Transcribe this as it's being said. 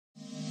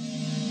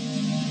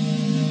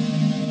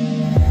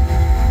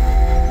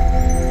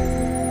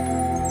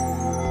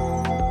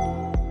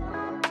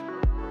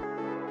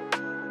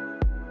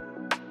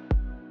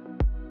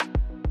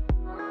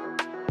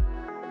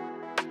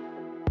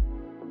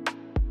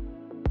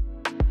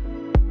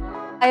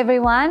Hi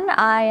everyone,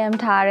 I am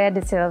Tarja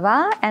De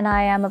Silva and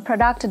I am a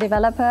product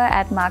developer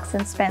at Marks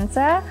 &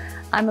 Spencer.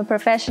 I'm a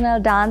professional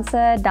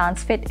dancer,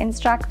 dance fit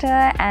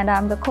instructor, and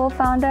I'm the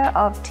co-founder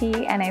of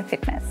TNA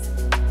Fitness.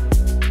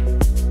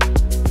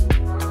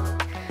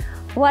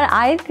 What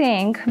I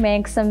think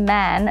makes a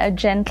man a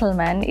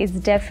gentleman is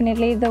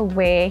definitely the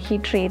way he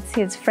treats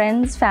his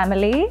friends,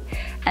 family,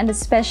 and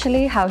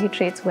especially how he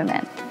treats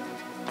women.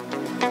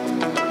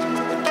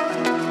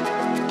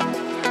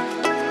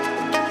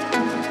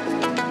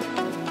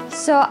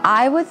 So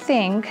I would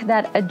think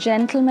that a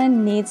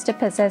gentleman needs to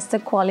possess the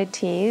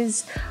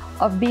qualities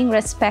of being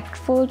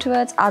respectful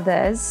towards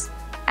others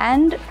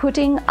and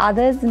putting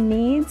others'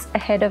 needs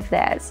ahead of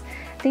theirs.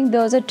 I think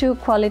those are two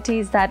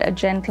qualities that a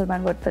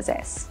gentleman would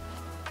possess.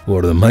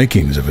 What are the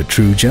makings of a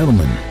true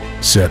gentleman?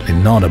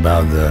 Certainly not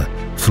about the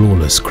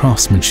flawless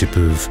craftsmanship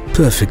of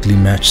perfectly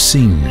matched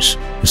seams,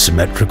 a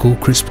symmetrical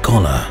crisp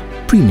collar,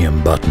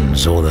 premium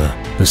buttons, or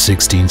the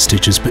 16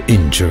 stitches per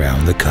inch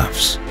around the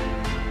cuffs.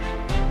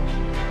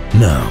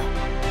 No,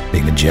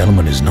 being a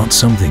gentleman is not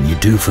something you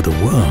do for the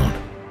world,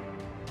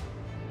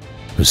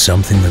 but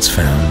something that's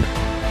found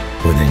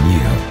within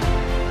you.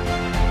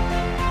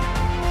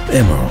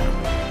 Emerald,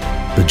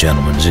 the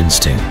gentleman's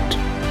instinct,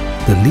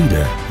 the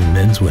leader in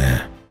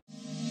menswear.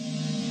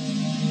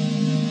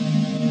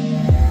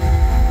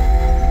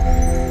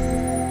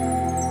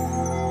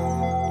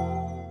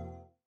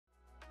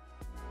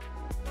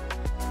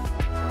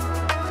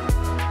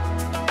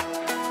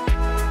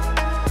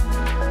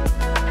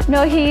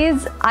 No,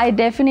 I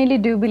definitely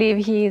do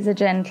believe he is a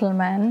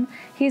gentleman.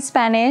 He's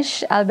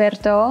Spanish,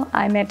 Alberto.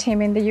 I met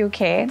him in the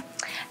UK.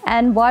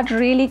 And what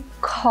really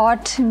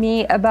caught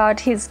me about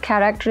his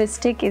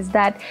characteristic is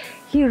that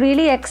he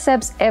really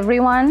accepts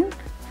everyone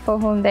for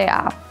whom they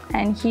are.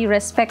 And he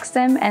respects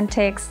them and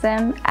takes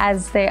them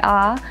as they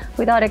are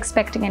without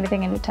expecting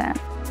anything in return.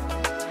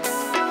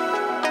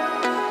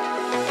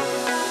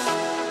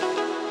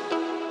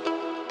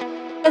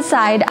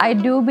 Aside, I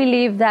do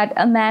believe that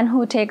a man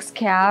who takes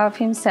care of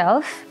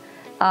himself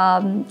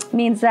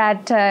means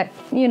that,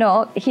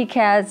 he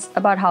cares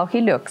about how he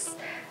looks.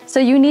 So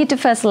you need to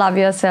first love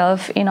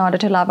yourself in order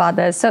to love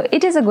others. So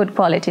it is a good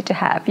quality to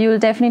have. You'll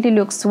definitely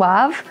look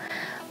suave,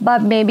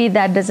 but maybe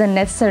that doesn't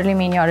necessarily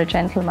mean you're a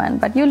gentleman,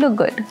 but you look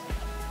good.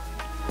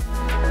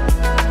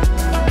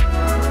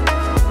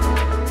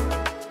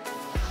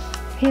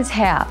 His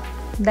hair.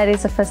 That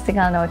is the first thing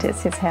I'll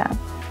notice, his hair.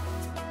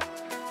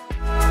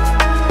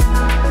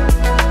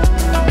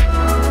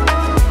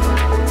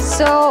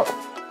 So,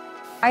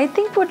 I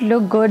think would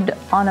look good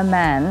on a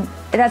man.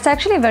 That's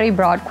actually a very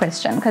broad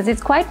question because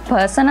it's quite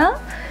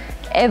personal.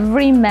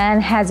 Every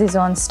man has his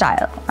own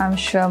style. I'm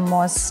sure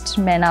most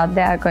men out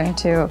there are going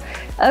to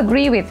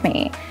agree with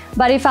me.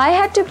 But if I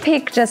had to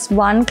pick just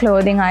one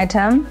clothing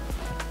item,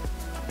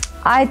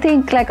 I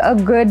think like a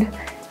good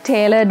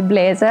tailored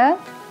blazer,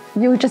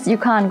 you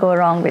can't go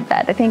wrong with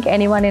that. I think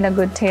anyone in a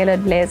good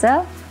tailored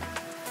blazer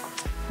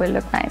will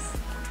look nice.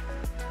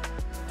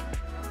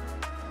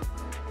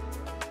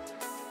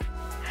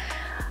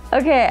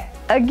 Okay,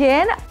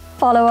 again,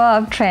 follower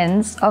of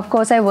trends. Of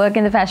course, I work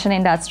in the fashion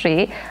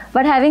industry.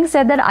 But having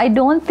said that, I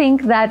don't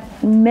think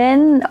that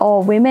men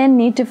or women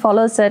need to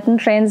follow certain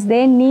trends.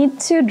 They need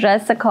to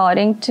dress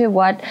according to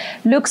what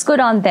looks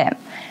good on them.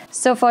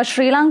 So for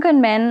Sri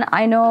Lankan men,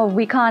 I know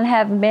we can't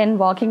have men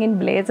walking in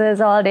blazers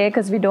all day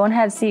because we don't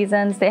have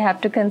seasons. They have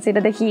to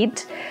consider the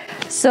heat.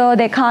 So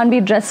they can't be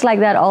dressed like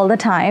that all the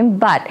time.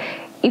 But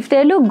if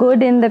they look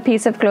good in the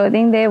piece of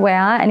clothing they wear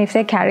and if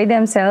they carry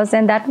themselves,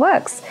 then that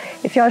works.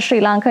 If you're Sri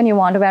Lankan, you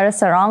want to wear a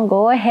sarong,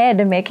 go ahead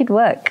and make it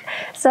work.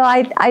 So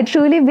I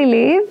truly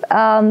believe,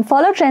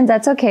 follow trends,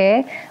 that's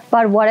okay,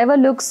 but whatever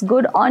looks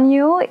good on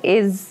you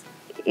is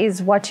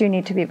what you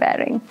need to be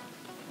wearing.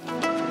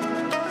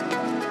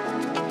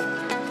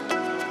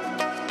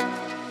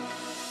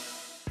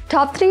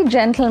 Top 3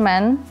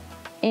 gentlemen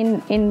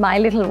in my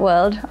little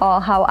world, or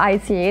how I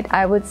see it,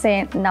 I would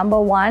say number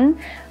 1,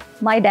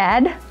 my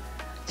dad,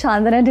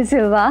 Tarja De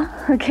Silva,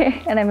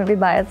 okay, and I may be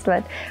biased,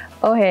 but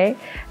oh hey.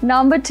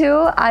 Number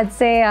 2, I'd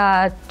say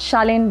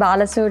Shalin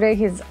Balasuri.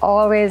 He's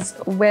always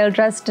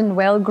well-dressed and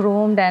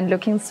well-groomed and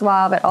looking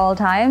suave at all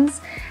times.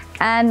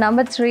 And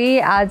number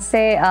 3, I'd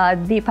say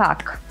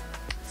Deepak.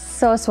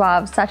 So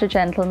suave, such a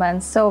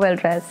gentleman, so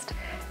well-dressed.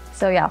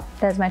 So yeah,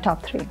 there's my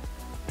top 3.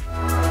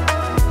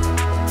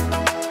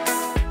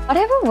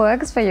 Whatever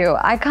works for you.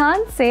 I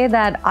can't say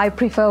that I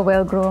prefer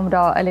well-groomed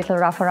or a little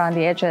rough around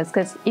the edges,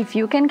 because if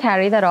you can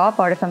carry that off,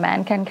 or if a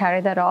man can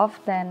carry that off,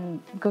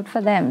 then good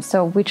for them.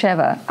 So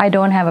whichever. I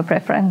don't have a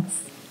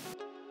preference.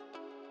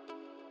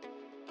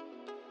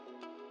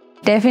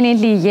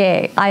 Definitely,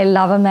 yeah. I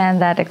love a man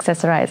that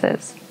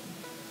accessorizes.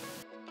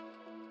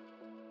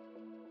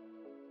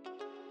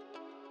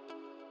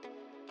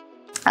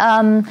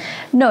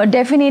 No,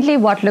 definitely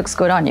what looks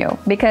good on you,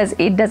 because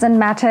it doesn't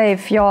matter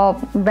if you're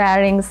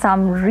wearing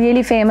some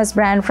really famous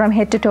brand from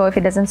head to toe if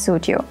it doesn't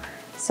suit you.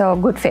 So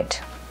good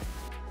fit.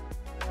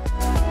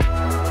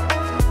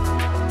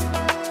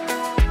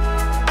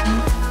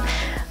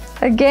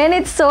 Again,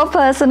 it's so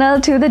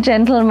personal to the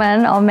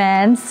gentleman or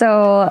man.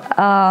 So,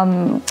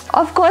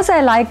 of course,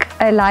 I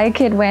like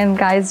it when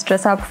guys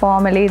dress up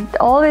formally. It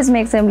always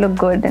makes them look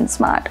good and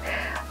smart.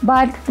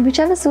 But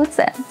whichever suits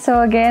them.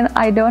 So again,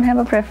 I don't have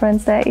a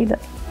preference there either.